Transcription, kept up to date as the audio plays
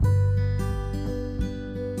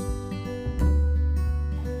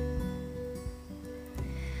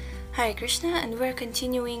Hare Krishna, and we're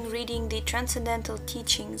continuing reading the Transcendental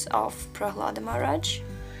Teachings of Prahlada Maharaj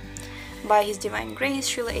by His Divine Grace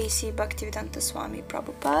Srila A.C. Bhaktivedanta Swami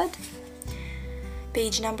Prabhupada,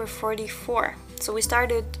 page number 44. So we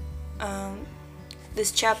started this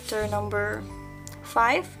chapter number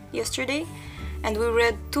 5 yesterday, and we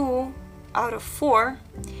read 2 out of 4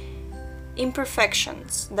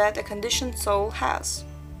 imperfections that a conditioned soul has,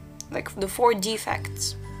 like the 4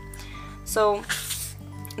 defects. So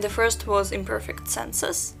the first was imperfect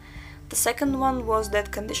senses. The second one was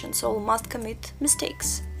that conditioned soul must commit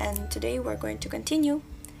mistakes. And today we're going to continue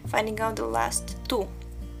finding out the last 2.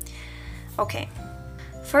 Okay.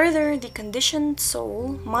 Further, the conditioned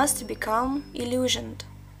soul must become illusioned.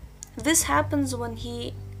 This happens when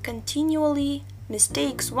he continually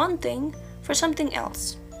mistakes one thing for something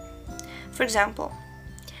else. For example,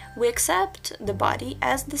 we accept the body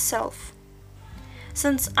as the self.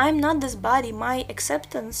 Since I'm not this body, my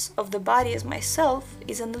acceptance of the body as myself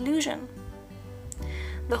is an illusion.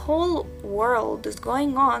 The whole world is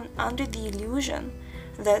going on under the illusion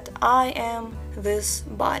that I am this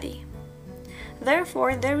body.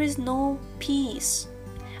 Therefore, there is no peace.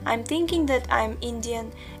 I'm thinking that I'm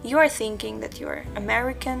Indian, you are thinking that you're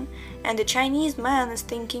American, and the Chinese man is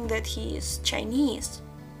thinking that he is Chinese.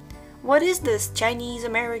 What is this Chinese,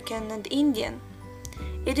 American, and Indian?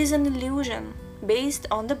 It is an illusion based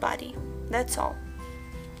on the body, that's all.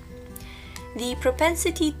 The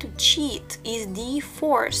propensity to cheat is the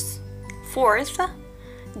fourth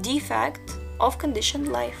defect of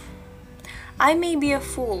conditioned life. I may be a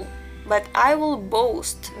fool, but I will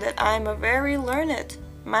boast that I am a very learned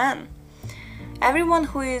man. Everyone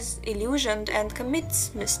who is illusioned and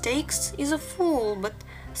commits mistakes is a fool, but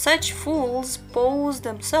such fools pose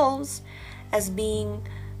themselves as being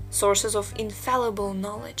sources of infallible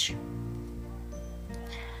knowledge.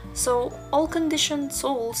 So, all conditioned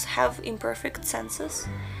souls have imperfect senses.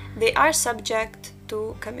 They are subject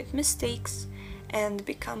to commit mistakes and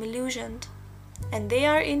become illusioned, and they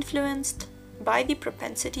are influenced by the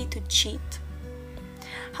propensity to cheat.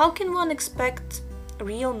 How can one expect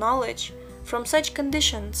real knowledge from such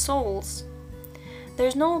conditioned souls?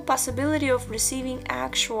 There's no possibility of receiving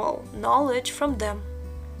actual knowledge from them.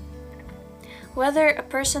 Whether a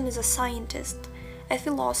person is a scientist, a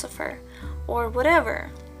philosopher, or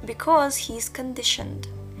whatever, because he is conditioned,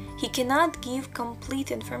 he cannot give complete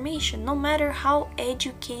information, no matter how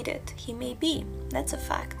educated he may be. That's a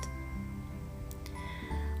fact.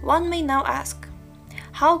 One may now ask,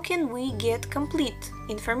 how can we get complete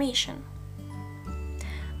information?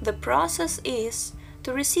 The process is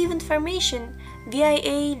to receive information via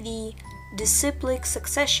the disciplic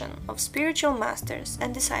succession of spiritual masters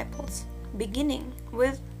and disciples, beginning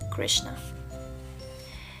with Krishna.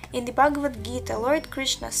 In the Bhagavad Gita, Lord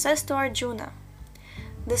Krishna says to Arjuna,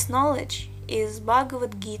 this knowledge is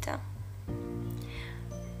Bhagavad Gita.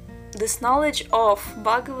 This knowledge of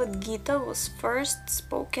Bhagavad Gita was first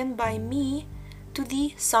spoken by me to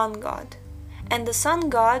the Sun God, and the Sun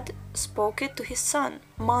God spoke it to his son,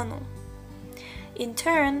 Manu. In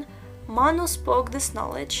turn, Manu spoke this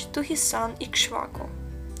knowledge to his son Ikshvaku,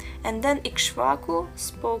 and then Ikshvaku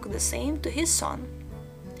spoke the same to his son.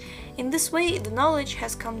 In this way, the knowledge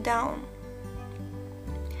has come down.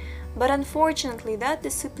 But unfortunately, that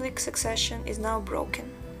disciplic succession is now broken.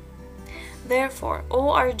 Therefore,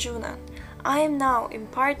 O Arjuna, I am now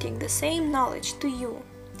imparting the same knowledge to you,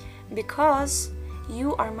 because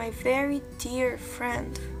you are my very dear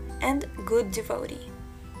friend and good devotee.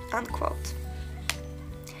 Unquote.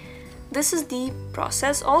 This is the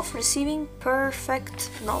process of receiving perfect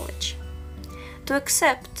knowledge. To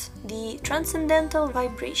accept the transcendental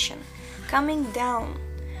vibration coming down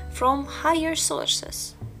from higher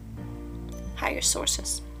sources.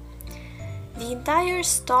 The entire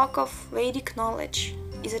stock of Vedic knowledge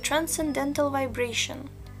is a transcendental vibration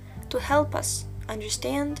to help us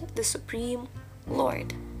understand the Supreme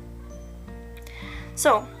Lord.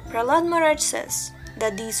 So, Prahlad Maharaj says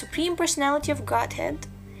that the Supreme Personality of Godhead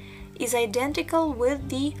is identical with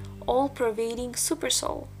the all-pervading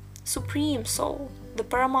Supersoul, Supreme Soul, the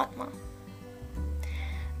Paramatma.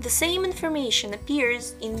 The same information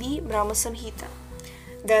appears in the Brahma Samhita,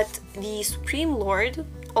 that the Supreme Lord,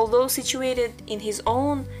 although situated in his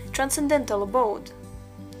own transcendental abode,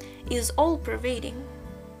 is all-pervading.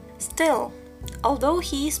 Still, although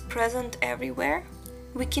he is present everywhere,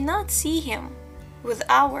 we cannot see him with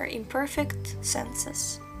our imperfect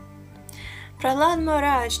senses. Prahlad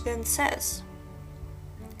Maharaj then says,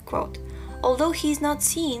 quote, although he is not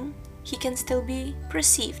seen, he can still be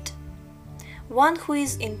perceived. One who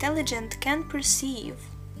is intelligent can perceive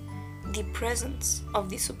the presence of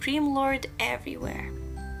the Supreme Lord everywhere.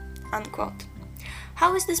 unquote.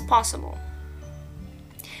 How is this possible?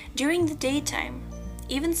 During the daytime,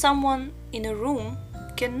 even someone in a room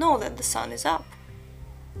can know that the sun is up,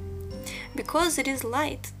 because it is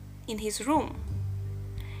light in his room.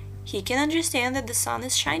 He can understand that the sun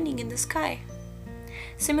is shining in the sky.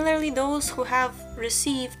 Similarly, those who have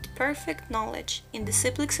received perfect knowledge in the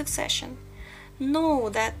cyclic succession know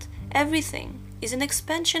that everything is an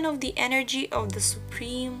expansion of the energy of the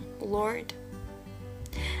Supreme Lord.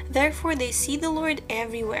 Therefore, they see the Lord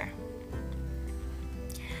everywhere.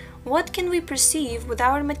 What can we perceive with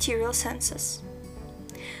our material senses?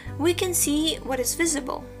 We can see what is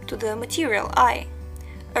visible to the material eye: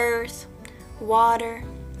 earth, water,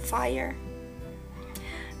 fire.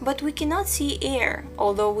 But we cannot see air,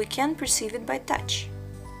 although we can perceive it by touch.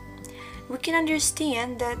 We can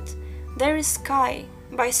understand that there is sky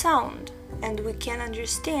by sound, and we can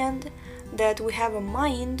understand that we have a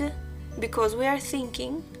mind because we are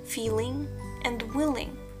thinking, feeling, and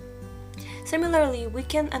willing. Similarly, we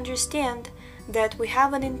can understand that we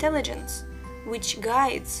have an intelligence which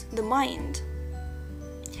guides the mind.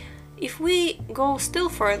 If we go still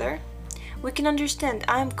further, we can understand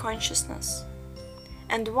I am consciousness.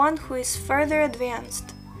 And one who is further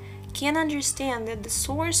advanced can understand that the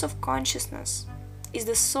source of consciousness is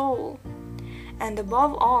the soul, and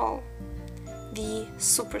above all, the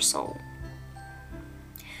Supersoul.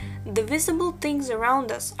 The visible things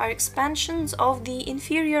around us are expansions of the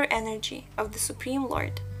inferior energy of the Supreme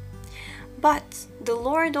Lord. But the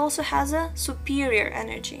Lord also has a superior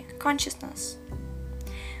energy, consciousness.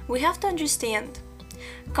 We have to understand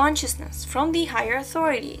consciousness from the higher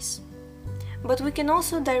authorities, but we can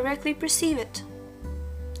also directly perceive it.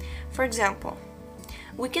 For example,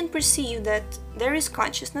 we can perceive that there is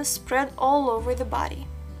consciousness spread all over the body.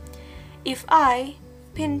 If I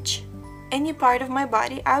pinch any part of my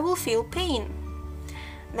body, I will feel pain.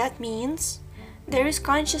 That means there is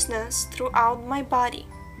consciousness throughout my body.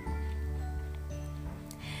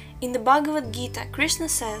 In the Bhagavad Gita, Krishna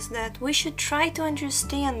says that we should try to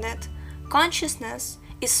understand that consciousness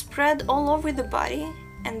is spread all over the body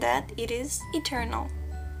and that it is eternal.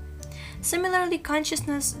 Similarly,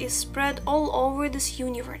 consciousness is spread all over this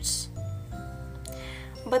universe.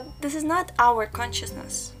 But this is not our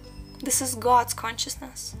consciousness. This is God's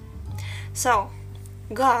consciousness. So,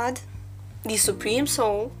 God, the Supreme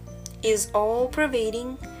Soul, is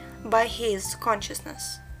all-pervading by His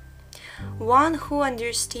consciousness. One who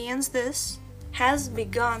understands this has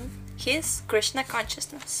begun his Krishna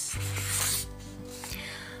consciousness.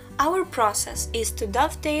 Our process is to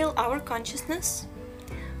dovetail our consciousness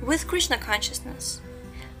with Krishna consciousness.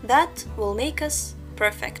 That will make us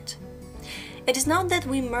perfect. It is not that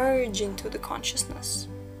we merge into the consciousness,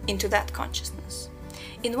 into that consciousness.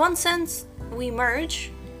 In one sense, we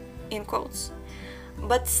merge, in quotes,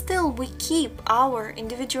 but still we keep our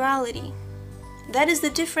individuality. That is the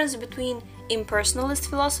difference between impersonalist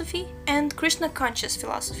philosophy and Krishna conscious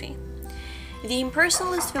philosophy. The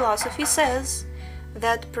impersonalist philosophy says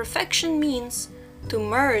that perfection means to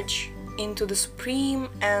merge into the Supreme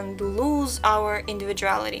and lose our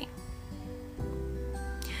individuality.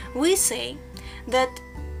 We say that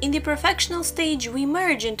in the perfectional stage we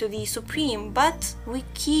merge into the Supreme, but we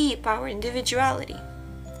keep our individuality.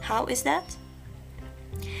 How is that?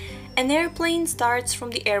 An airplane starts from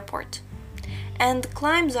the airport and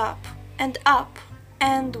climbs up,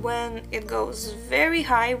 and when it goes very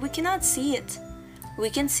high, we cannot see it. We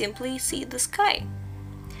can simply see the sky.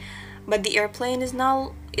 But the airplane is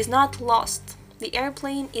not lost. The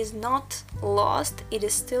airplane is not lost, it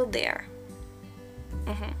is still there.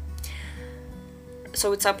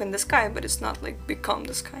 So it's up in the sky, but it's not like become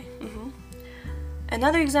the sky.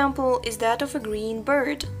 Another example is that of a green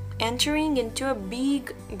bird entering into a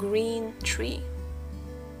big green tree.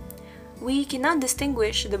 We cannot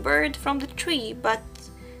distinguish the bird from the tree, but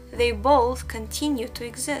they both continue to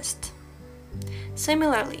exist.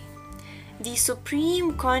 Similarly, the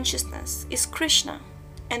Supreme Consciousness is Krishna,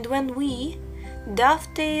 and when we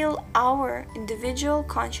dovetail our individual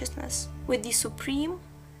consciousness with the Supreme,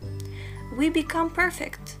 we become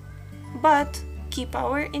perfect, but keep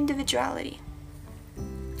our individuality.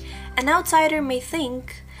 An outsider may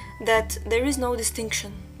think that there is no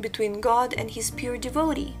distinction between God and his pure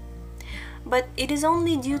devotee, but it is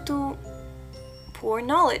only due to poor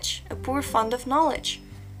knowledge, a poor fund of knowledge.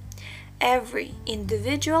 Every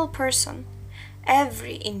individual person,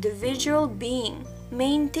 every individual being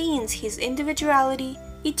maintains his individuality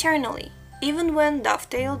eternally, even when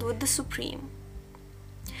dovetailed with the Supreme.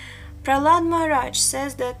 Prahlad Maharaj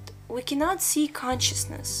says that we cannot see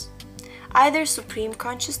consciousness, either Supreme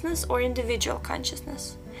Consciousness or individual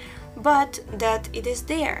consciousness, but that it is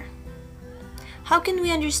there, How can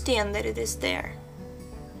we understand that it is there?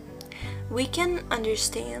 We can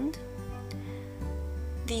understand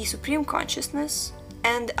the Supreme Consciousness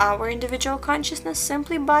and our individual consciousness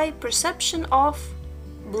simply by perception of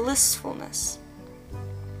blissfulness.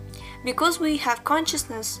 Because we have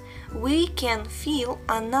consciousness, we can feel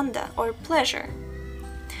ananda or pleasure.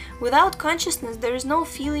 Without consciousness, there is no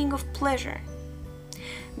feeling of pleasure.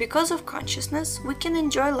 Because of consciousness, we can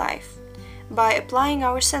enjoy life by applying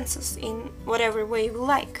our senses in whatever way we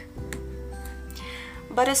like.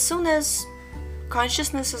 But as soon as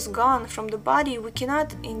consciousness is gone from the body, we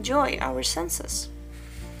cannot enjoy our senses.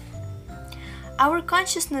 Our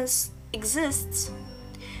consciousness exists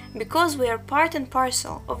because we are part and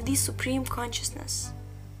parcel of the Supreme Consciousness.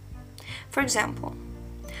 For example,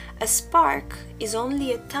 a spark is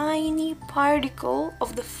only a tiny particle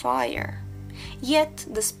of the fire, yet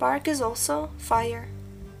the spark is also fire.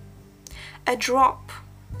 A drop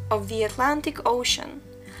of the Atlantic Ocean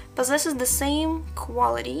possesses the same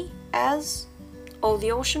quality as all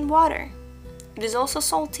the ocean water. It is also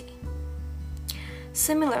salty.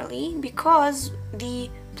 Similarly, because the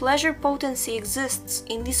pleasure potency exists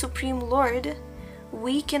in the Supreme Lord,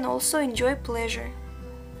 we can also enjoy pleasure.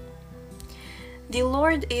 The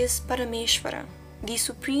Lord is Parameshvara, the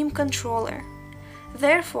Supreme Controller.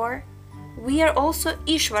 Therefore, we are also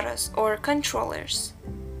Ishvaras or controllers.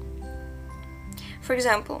 For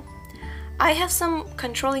example, I have some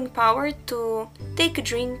controlling power to take a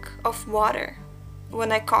drink of water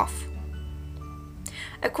when I cough.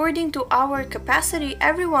 According to our capacity,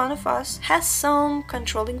 every one of us has some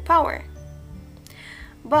controlling power.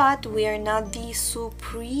 But we are not the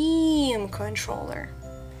Supreme Controller.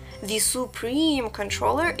 The Supreme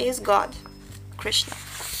Controller is God, Krishna.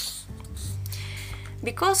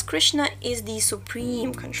 Because Krishna is the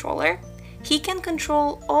Supreme Controller, he can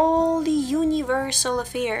control all the universal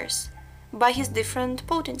affairs by his different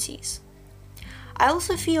potencies. I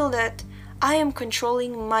also feel that I am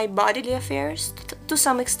controlling my bodily affairs to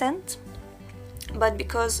some extent, but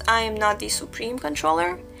because I am not the Supreme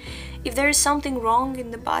Controller, if there is something wrong in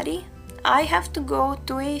the body, I have to go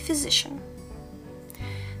to a physician.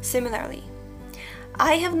 Similarly,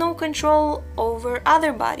 I have no control over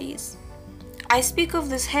other bodies. I speak of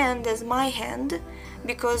this hand as my hand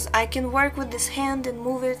because I can work with this hand and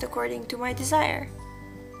move it according to my desire.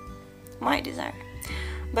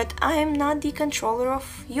 But I am not the controller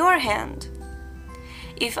of your hand.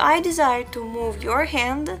 If I desire to move your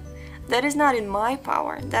hand, that is not in my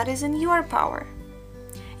power, that is in your power.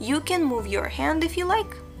 You can move your hand if you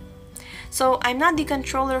like. So I'm not the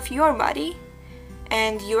controller of your body,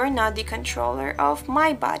 and you're not the controller of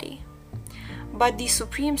my body. But the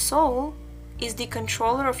Supreme Soul is the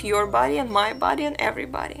controller of your body and my body and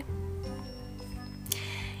everybody.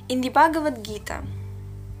 In the Bhagavad Gita,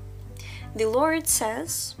 the Lord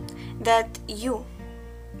says that you,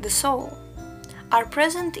 the soul, are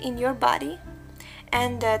present in your body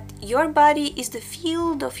and that your body is the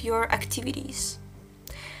field of your activities.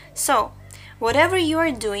 So, whatever you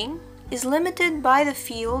are doing is limited by the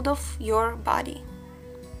field of your body.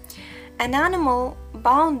 An animal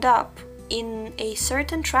bound up in a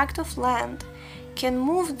certain tract of land can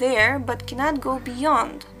move there but cannot go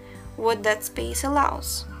beyond what that space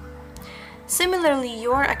allows. Similarly,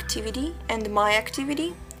 your activity and my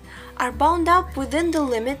activity are bound up within the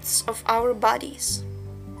limits of our bodies.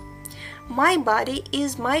 My body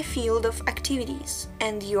is my field of activities,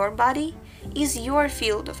 and your body is your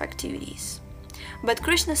field of activities. But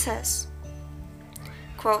Krishna says,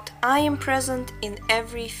 quote, I am present in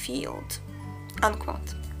every field,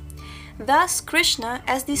 unquote. Thus, Krishna,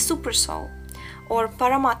 as the Supersoul, or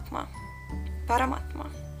Paramatma,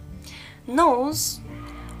 knows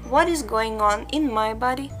what is going on in my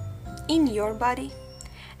body, in your body,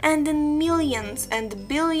 and in millions and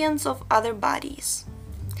billions of other bodies.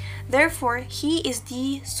 Therefore, he is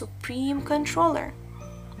the Supreme Controller.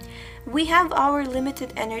 We have our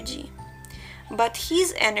limited energy, but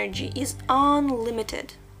his energy is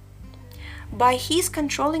unlimited. By his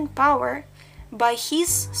controlling power, by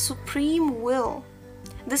his supreme will,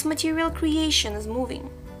 this material creation is moving.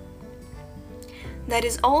 That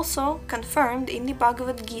is also confirmed in the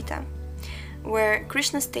Bhagavad Gita, where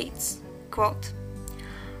Krishna states, quote,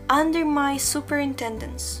 under my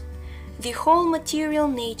superintendence, the whole material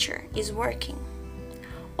nature is working.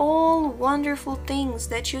 All wonderful things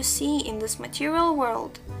that you see in this material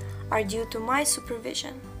world are due to my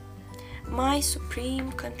supervision, my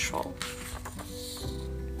supreme control.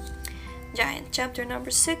 Giant, chapter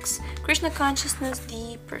number 6, Krishna Consciousness,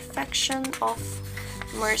 the perfection of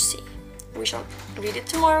mercy. We shall read it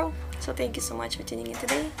tomorrow. So thank you so much for tuning in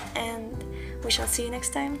today, and we shall see you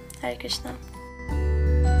next time. Hare Krishna.